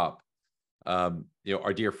blew up.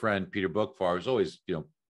 Our dear friend Peter Bookfar was always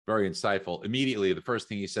very insightful. Immediately, the first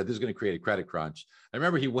thing he said, this is going to create a credit crunch. I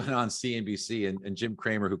remember he went on CNBC and Jim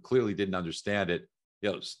Cramer, who clearly didn't understand it,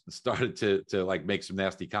 started to like make some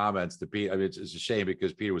nasty comments to Pete. I mean, it's a shame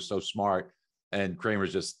because Peter was so smart and Cramer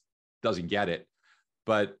just doesn't get it.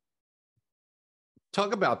 But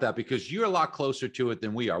talk about that, because you're a lot closer to it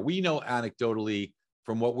than we are. We know anecdotally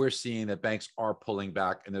from what we're seeing that banks are pulling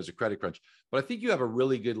back and there's a credit crunch. But I think you have a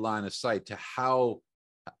really good line of sight to how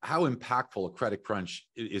impactful a credit crunch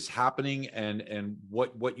is happening and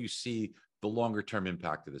what you see the longer term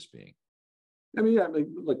impact of this being. I mean,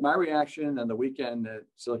 look, my reaction on the weekend that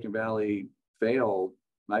Silicon Valley failed,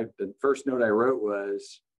 the first note I wrote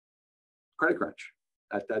was credit crunch.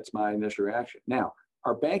 That's my initial reaction. Now,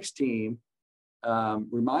 our banks team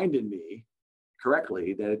reminded me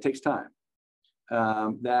correctly that it takes time,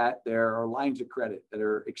 that there are lines of credit that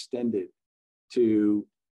are extended to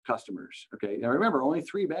customers. Okay, now remember, only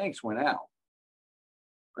 3 banks went out.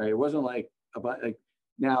 Right, it wasn't like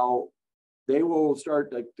now they will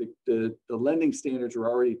start the lending standards were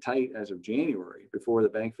already tight as of January before the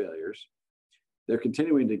bank failures. They're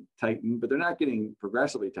continuing to tighten, but they're not getting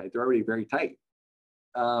progressively tight. They're already very tight.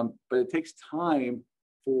 But it takes time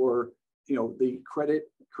for the credit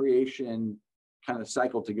creation kind of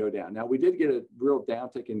cycle to go down. Now, we did get a real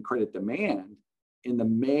downtick in credit demand in the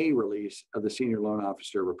May release of the senior loan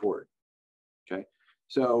officer report. Okay,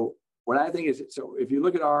 so what I think is, so if you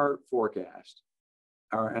look at our forecast,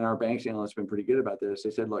 our banks analysts have been pretty good about this.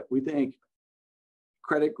 They said, look, we think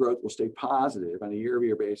credit growth will stay positive on a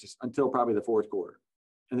year-over-year basis until probably the fourth quarter,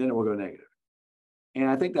 and then it will go negative. And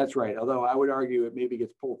I think that's right. Although I would argue it maybe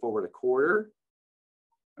gets pulled forward a quarter.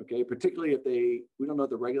 Okay, particularly if we don't know what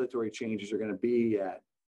the regulatory changes are going to be yet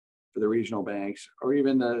for the regional banks or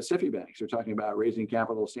even the SIFI banks. They're talking about raising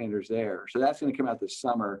capital standards there. So that's going to come out this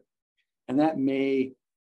summer, and that may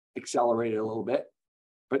accelerate it a little bit.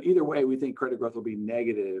 But either way, we think credit growth will be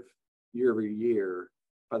negative year over year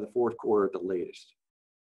by the fourth quarter at the latest.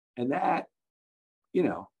 And that, you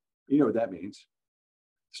know what that means.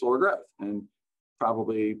 Slower growth and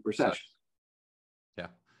probably recession.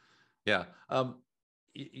 Yeah.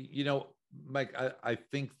 Mike, I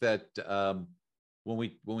think that when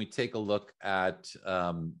we take a look at,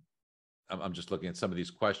 I'm just looking at some of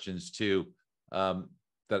these questions too that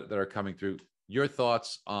are coming through. Your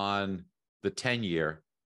thoughts on the 10-year,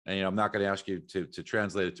 and I'm not going to ask you to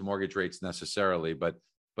translate it to mortgage rates necessarily, but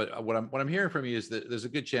what I'm hearing from you is that there's a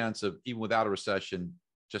good chance of, even without a recession,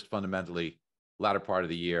 just fundamentally latter part of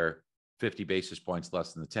the year, 50 basis points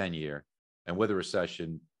less than the 10-year, and with a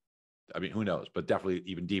recession, I mean, who knows, but definitely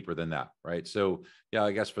even deeper than that, right? So, yeah,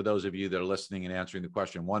 I guess for those of you that are listening and answering the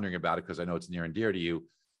question, wondering about it, because I know it's near and dear to you.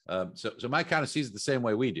 So Mike kind of sees it the same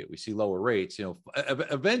way we do. We see lower rates.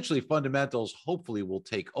 Eventually fundamentals hopefully will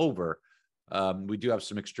take over. We do have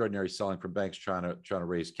some extraordinary selling from banks trying to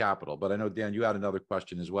raise capital, but I know, Dan, you had another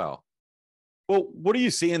question as well. Well, what are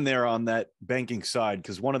you seeing there on that banking side?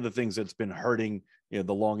 Because one of the things that's been hurting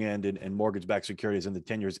the long end and mortgage-backed securities in the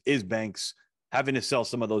 10 years is banks having to sell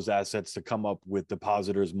some of those assets to come up with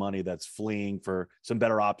depositors' money that's fleeing for some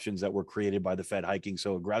better options that were created by the Fed hiking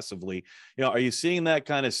so aggressively. Are you seeing that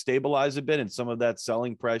kind of stabilize a bit and some of that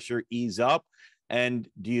selling pressure ease up? And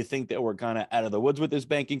do you think that we're kind of out of the woods with this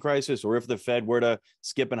banking crisis? Or if the Fed were to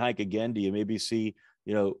skip and hike again, do you maybe see,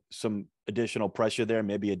 some additional pressure there,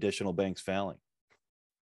 maybe additional banks failing?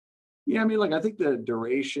 Yeah, I mean, look, I think the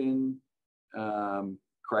duration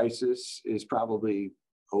crisis is probably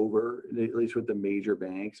over, at least with the major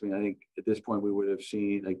banks. I mean, I think at this point we would have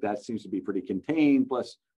seen that seems to be pretty contained.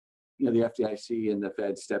 Plus, the FDIC and the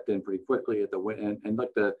Fed stepped in pretty quickly at the window. And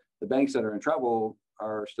look, the banks that are in trouble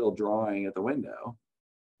are still drawing at the window,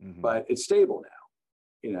 but it's stable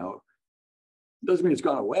now. Doesn't mean it's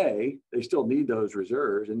gone away. They still need those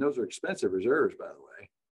reserves, and those are expensive reserves, by the way.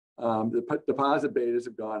 The deposit betas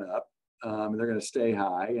have gone up, and they're going to stay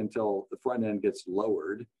high until the front end gets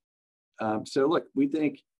lowered. So look, we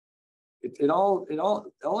think it all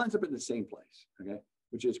ends up in the same place. Okay,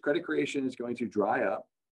 which is credit creation is going to dry up.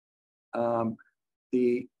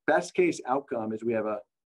 The best case outcome is we have a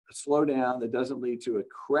slowdown that doesn't lead to a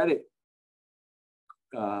credit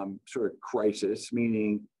sort of crisis,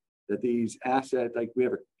 meaning that these assets, like we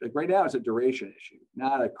have, like right now it's a duration issue,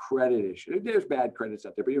 not a credit issue. There's bad credits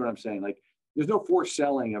out there, but you know what I'm saying? Like there's no forced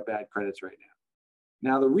selling of bad credits right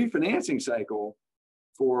now. Now the refinancing cycle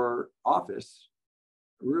for office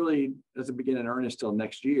really doesn't begin in earnest till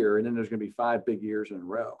next year. And then there's going to be 5 big years in a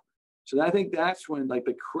row. So I think that's when like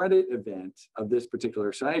the credit event of this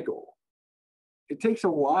particular cycle, it takes a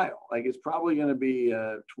while. Like it's probably going to be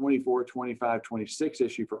a 24, 25, 26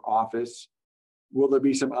 issue for office. Will there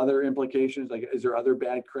be some other implications? Like, is there other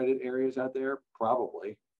bad credit areas out there?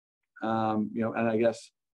 Probably. You know, and I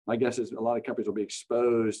guess my guess is a lot of companies will be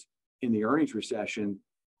exposed in the earnings recession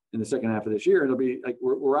in the second half of this year. It'll be like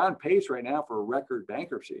we're on pace right now for record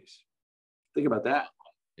bankruptcies. Think about that.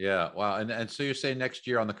 Yeah, wow. And so you're saying next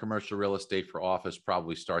year on the commercial real estate for office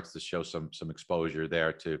probably starts to show some exposure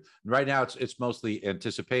there too. Right now it's mostly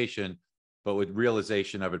anticipation, but with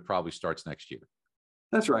realization of it probably starts next year.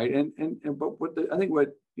 That's right. But I think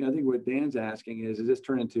what Dan's asking is this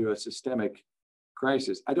turn into a systemic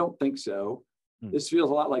crisis? I don't think so. This feels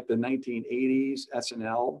a lot like the 1980s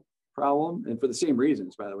S&L problem, and for the same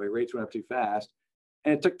reasons, by the way. Rates went up too fast,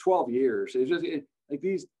 and it took 12 years. It's just like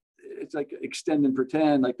these. It's like extend and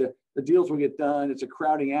pretend. Like the deals will get done. It's a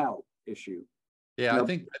crowding out issue. Yeah, you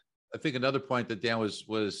know? I think another point that Dan was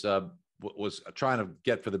trying to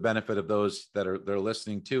get for the benefit of those that are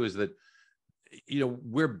listening too is that, you know,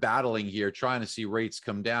 we're battling here trying to see rates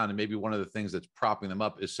come down, and maybe one of the things that's propping them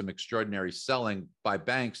up is some extraordinary selling by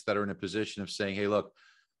banks that are in a position of saying, hey, look,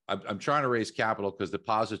 I'm trying to raise capital because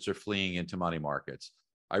deposits are fleeing into money markets.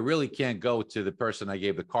 I really can't go to the person I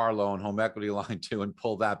gave the car loan, home equity line to and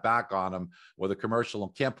pull that back on them, or the commercial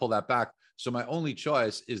loan, can't pull that back. So my only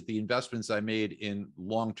choice is the investments I made in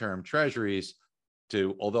long-term treasuries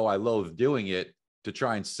to, although I loathe doing it, to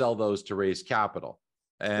try and sell those to raise capital.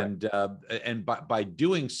 And and by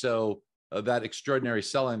doing so, that extraordinary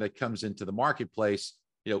selling that comes into the marketplace,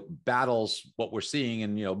 you know, battles what we're seeing,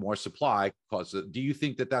 and, you know, more supply causes. Do you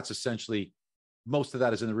think that that's essentially most of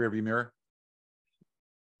that is in the rearview mirror?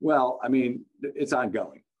 Well, I mean, it's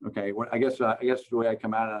ongoing. Okay, I guess the way I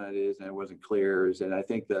come out on it is, and it wasn't clear, is that I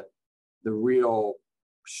think that the real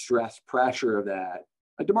stress pressure of that,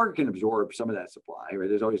 like the market can absorb some of that supply. Right,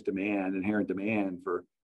 there's always demand, inherent demand for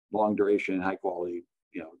long duration, high quality,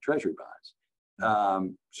 you know, treasury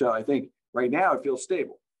bonds. So I think right now it feels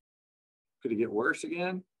stable. Could it get worse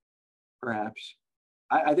again? Perhaps.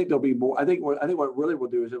 I think there'll be more. I think what really will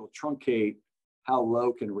do is it will truncate how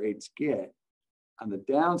low can rates get on the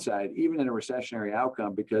downside, even in a recessionary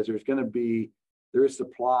outcome, because there is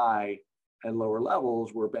supply at lower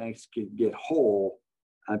levels where banks can get whole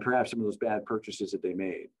on perhaps some of those bad purchases that they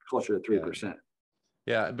made, closer to 3%.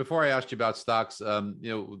 Yeah. Before I asked you about stocks, you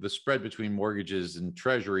know, the spread between mortgages and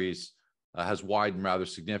treasuries has widened rather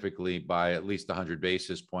significantly by at least 100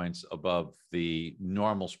 basis points above the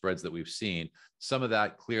normal spreads that we've seen. Some of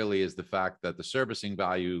that clearly is the fact that the servicing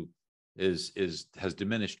value has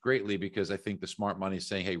diminished greatly, because I think the smart money is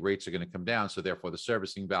saying, hey, rates are going to come down, so therefore the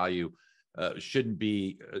servicing value shouldn't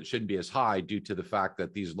be as high, due to the fact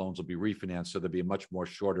that these loans will be refinanced, so there'll be a much more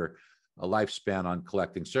shorter lifespan on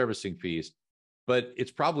collecting servicing fees. But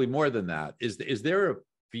it's probably more than that. Is there a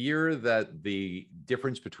fear that the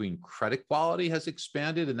difference between credit quality has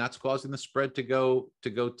expanded, and that's causing the spread to go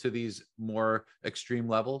to these more extreme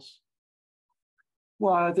levels?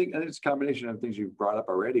 Well, I think it's a combination of things you've brought up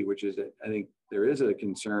already, which is that I think there is a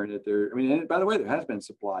concern that and by the way, there has been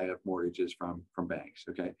supply of mortgages from banks.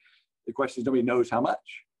 Okay. The question is, nobody knows how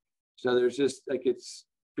much. So there's just like,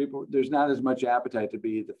 there's not as much appetite to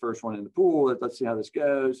be the first one in the pool. Let's see how this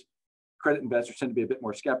goes. Credit investors tend to be a bit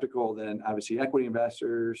more skeptical than obviously equity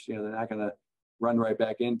investors. You know, they're not going to run right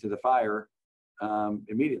back into the fire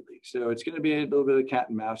immediately. So it's going to be a little bit of a cat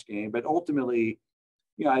and mouse game, but ultimately,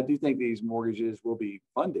 you know, I do think these mortgages will be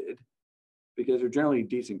funded because they're generally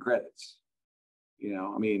decent credits. You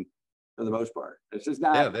know, I mean, for the most part, it's just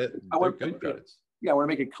not. Yeah, they're good credits. Yeah, I want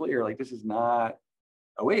to make it clear, like this is not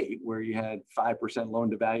 2008 where you had 5%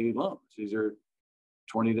 loan to value loans. These are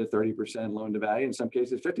 20 to 30% loan to value, in some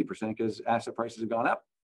cases 50%, because asset prices have gone up.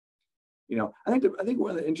 You know, I think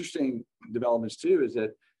one of the interesting developments too is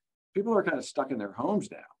that people are kind of stuck in their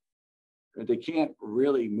homes now. Right? They can't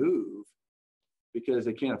really move because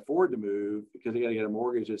they can't afford to move, because they got to get a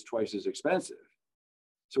mortgage that's twice as expensive.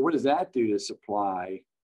 So what does that do to supply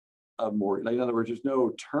of mortgage? Like, in other words, there's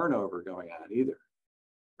no turnover going on either,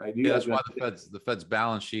 right? Yeah, that's why the Fed's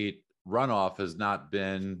balance sheet runoff has not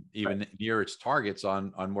been even near its targets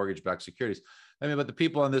on mortgage-backed securities. I mean, but the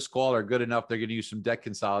people on this call are good enough. They're going to use some debt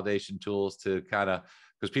consolidation tools to kind of,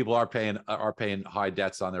 because people are paying high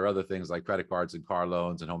debts on their other things like credit cards and car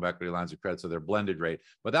loans and home equity lines of credit, so their blended rate.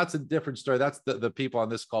 But that's a different story. That's the people on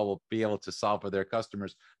this call will be able to solve for their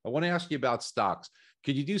customers. I want to ask you about stocks.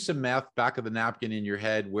 Could you do some math back of the napkin in your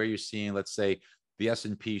head where you're seeing, let's say, the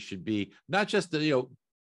S&P should be, not just the,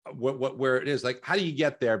 where it is, like how do you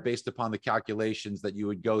get there based upon the calculations that you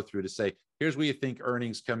would go through to say, here's where you think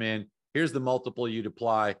earnings come in, here's the multiple you'd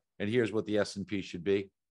apply, and here's what the S&P should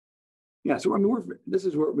be? Yeah, so I mean,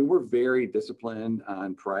 we're very disciplined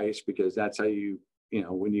on price, because that's how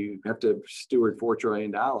when you have to steward $4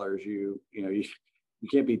 trillion, you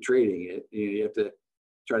can't be trading it. You have to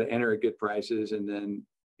try to enter at good prices and then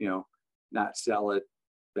not sell at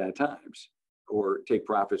bad times, or take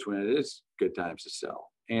profits when it is good times to sell.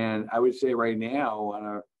 And I would say right now,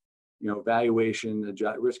 on a valuation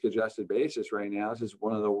risk adjusted basis, right now this is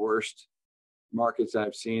one of the worst markets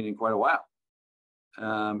I've seen in quite a while.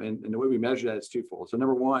 And the way we measure that is twofold. So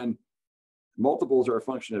number one, multiples are a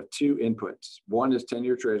function of two inputs. One is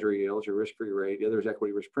 10-year treasury yields, your risk-free rate. The other is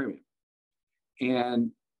equity risk premium.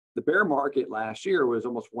 And the bear market last year was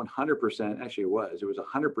almost 100%. Actually, it was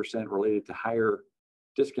 100% related to higher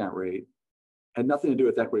discount rate. Had nothing to do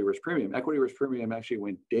with equity risk premium. Equity risk premium actually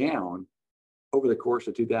went down over the course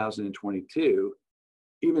of 2022,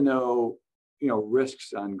 even though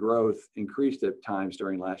risks on growth increased at times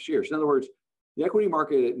during last year. So in other words, the equity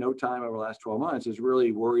market at no time over the last 12 months is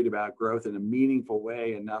really worried about growth in a meaningful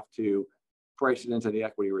way enough to price it into the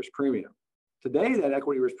equity risk premium. Today, that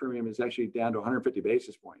equity risk premium is actually down to 150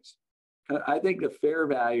 basis points. I think the fair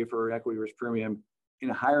value for equity risk premium in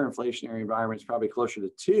a higher inflationary environment is probably closer to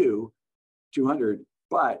 200.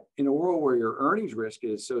 But in a world where your earnings risk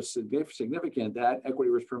is so significant, that equity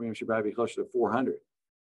risk premium should probably be closer to 400.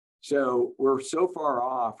 So we're so far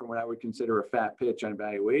off from what I would consider a fat pitch on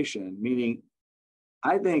valuation, meaning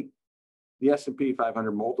I think the S&P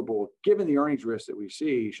 500 multiple, given the earnings risk that we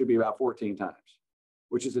see, should be about 14 times,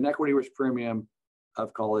 which is an equity risk premium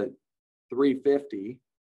of, call it 350,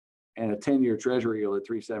 and a 10-year treasury yield at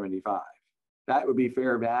 375. That would be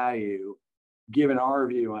fair value given our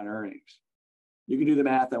view on earnings. You can do the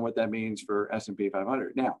math on what that means for S&P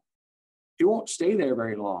 500. Now, it won't stay there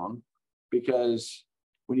very long, because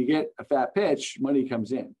when you get a fat pitch, money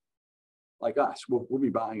comes in. Like us, we'll be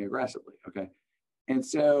buying aggressively, okay? And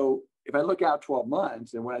so if I look out 12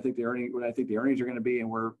 months and what I think the earnings are going to be, and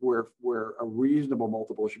where a reasonable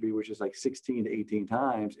multiple should be, which is like 16 to 18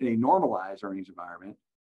 times in a normalized earnings environment,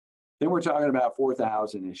 then we're talking about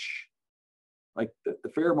 4,000-ish. Like the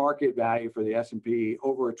fair market value for the S&P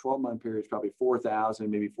over a 12-month period is probably 4,000,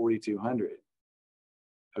 maybe 4,200.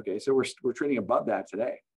 Okay, so we're trading above that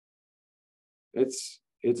today. It's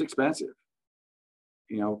expensive,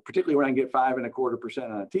 particularly when I can get 5.25%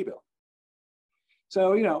 on a T-bill.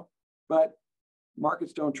 So, but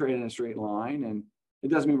markets don't trade in a straight line, and it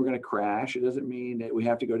doesn't mean we're going to crash. It doesn't mean that we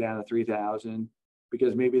have to go down to 3,000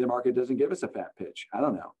 because maybe the market doesn't give us a fat pitch. I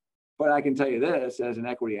don't know. But I can tell you this, as an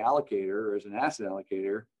equity allocator, or as an asset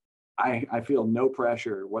allocator, I feel no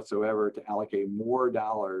pressure whatsoever to allocate more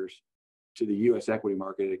dollars to the U.S. equity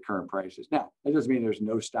market at current prices. Now, that doesn't mean there's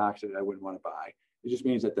no stocks that I wouldn't want to buy. It just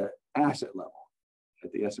means at the asset level,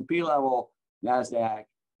 at the S&P level, NASDAQ,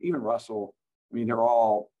 even Russell, I mean, they're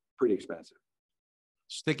all pretty expensive.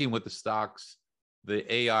 Sticking with the stocks,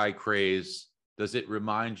 the AI craze, does it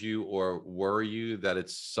remind you or worry you that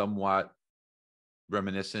it's somewhat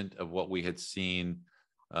reminiscent of what we had seen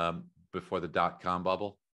before the dot-com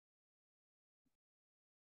bubble?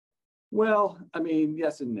 Well, I mean,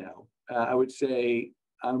 yes and no. I would say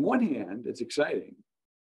on one hand, it's exciting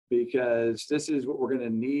because this is what we're going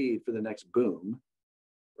to need for the next boom.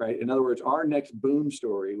 Right. In other words, our next boom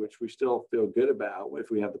story, which we still feel good about if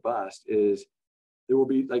we have the bust, is there will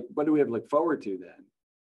be, like, what do we have to look forward to then?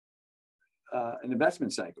 An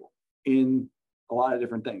investment cycle in a lot of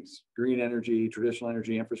different things: green energy, traditional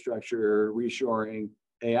energy infrastructure, reshoring,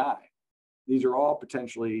 AI. These are all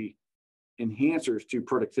potentially enhancers to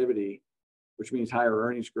productivity, which means higher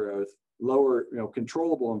earnings growth, lower,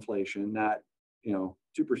 controllable inflation, not, 2%,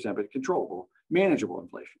 but controllable, manageable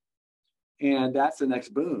inflation. And that's the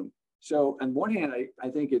next boom. So on one hand, I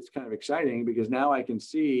think it's kind of exciting because now I can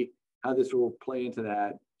see how this will play into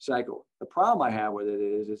that cycle. The problem I have with it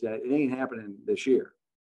is that it ain't happening this year.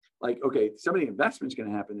 Like, okay, some of the investment's going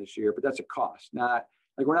to happen this year, but that's a cost. Not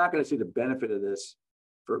like we're not going to see the benefit of this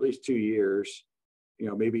for at least 2 years,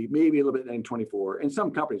 maybe a little bit in 24. And some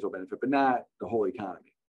companies will benefit, but not the whole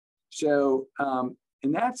economy. So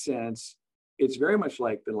in that sense, it's very much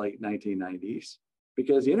like the late 1990s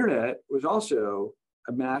because the internet was also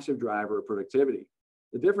a massive driver of productivity.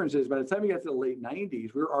 The difference is by the time we got to the late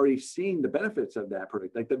 90s, we were already seeing the benefits of that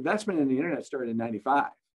product. Like the investment in the internet started in 95.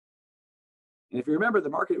 And if you remember, the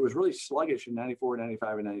market was really sluggish in 94,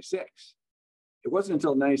 95, and 96. It wasn't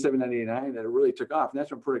until 97, 98, 99 that it really took off. And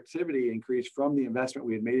that's when productivity increased from the investment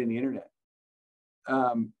we had made in the internet.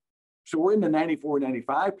 So we're in the 94,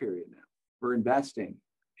 95 period now. We're investing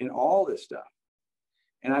in all this stuff.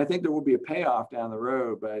 And I think there will be a payoff down the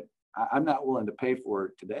road, but I'm not willing to pay for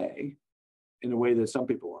it today in the way that some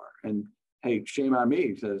people are. And hey, shame on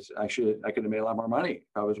me, because I could have made a lot more money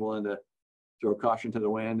if I was willing to throw caution to the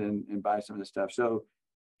wind and buy some of this stuff. So,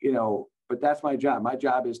 but that's my job. My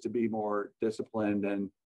job is to be more disciplined, and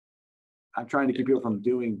I'm trying to keep people from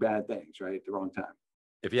doing bad things, right, at the wrong time.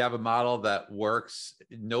 If you have a model that works,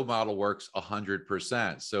 no model works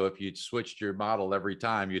 100%. So if you switched your model every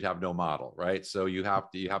time, you'd have no model, right? So you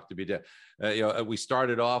have to be, we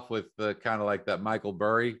started off with kind of like that Michael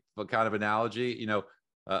Burry kind of analogy.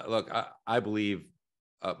 Look, I believe,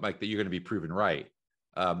 Mike, that you're going to be proven right.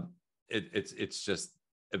 It's just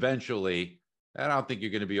eventually, I don't think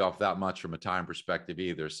you're going to be off that much from a time perspective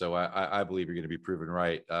either. So I believe you're going to be proven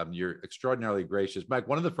right. You're extraordinarily gracious. Mike,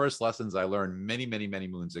 one of the first lessons I learned many, many, many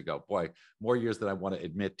moons ago, boy, more years than I want to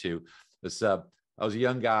admit to, is I was a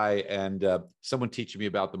young guy and someone teaching me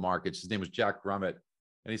about the markets. His name was Jack Grummett.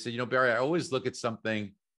 And he said, Barry, I always look at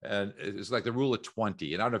something and it's like the rule of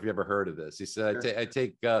 20. And I don't know if you ever heard of this. He said, I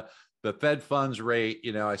take the Fed funds rate,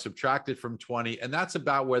 I subtract it from 20, and that's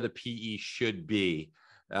about where the PE should be.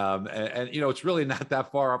 And it's really not that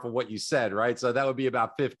far off of what you said, right? So that would be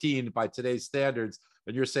about 15 by today's standards.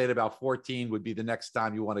 And you're saying about 14 would be the next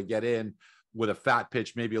time you want to get in with a fat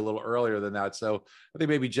pitch, maybe a little earlier than that. So I think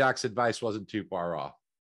maybe Jack's advice wasn't too far off.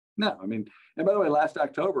 No, and by the way, last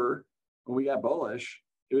October, when we got bullish,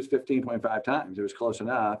 it was 15.5 times. It was close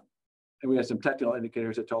enough. And we had some technical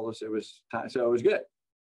indicators that told us it was time. So it was good.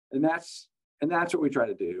 And that's what we try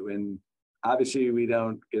to do. And obviously, we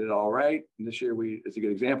don't get it all right. And this year is a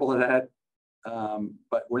good example of that.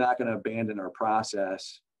 But we're not going to abandon our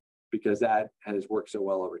process because that has worked so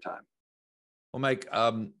well over time. Well, Mike,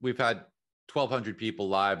 we've had 1,200 people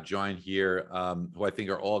live join here who I think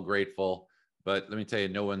are all grateful. But let me tell you,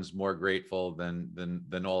 no one's more grateful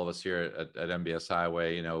than all of us here at MBS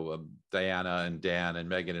Highway. Diana and Dan and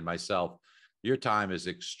Megan and myself. Your time is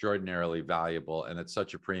extraordinarily valuable, and it's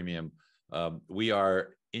such a premium. We are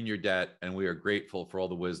in your debt, and we are grateful for all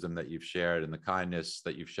the wisdom that you've shared and the kindness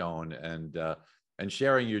that you've shown, and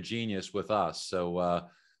sharing your genius with us.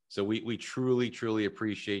 So we truly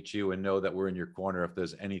appreciate you and know that we're in your corner if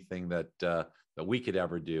there's anything that we could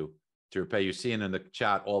ever do to repay you. Seeing in the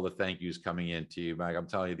chat all the thank yous coming in to you, Mike. I'm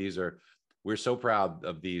telling you, we're so proud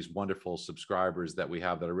of these wonderful subscribers that we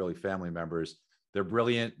have that are really family members. They're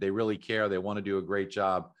brilliant. They really care. They want to do a great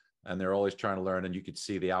job. And they're always trying to learn, and you could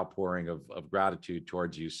see the outpouring of gratitude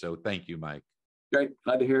towards you. So thank you, Mike. Great.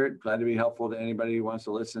 Glad to hear it. Glad to be helpful to anybody who wants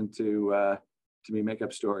to listen to me make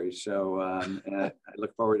up stories. So and I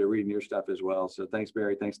look forward to reading your stuff as well. So thanks,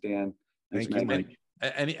 Barry. Thanks, Dan. Thanks, Thank you, Mike.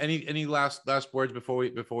 Any last words before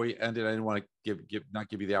we end it? I didn't want to not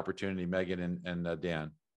give you the opportunity, Megan and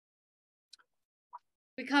Dan.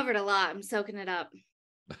 We covered a lot. I'm soaking it up.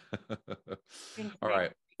 All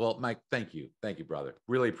right. Well, Mike, thank you. Thank you, brother.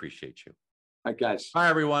 Really appreciate you. All right, guys. Bye,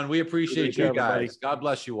 everyone. We appreciate you guys. Everybody. God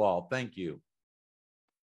bless you all. Thank you.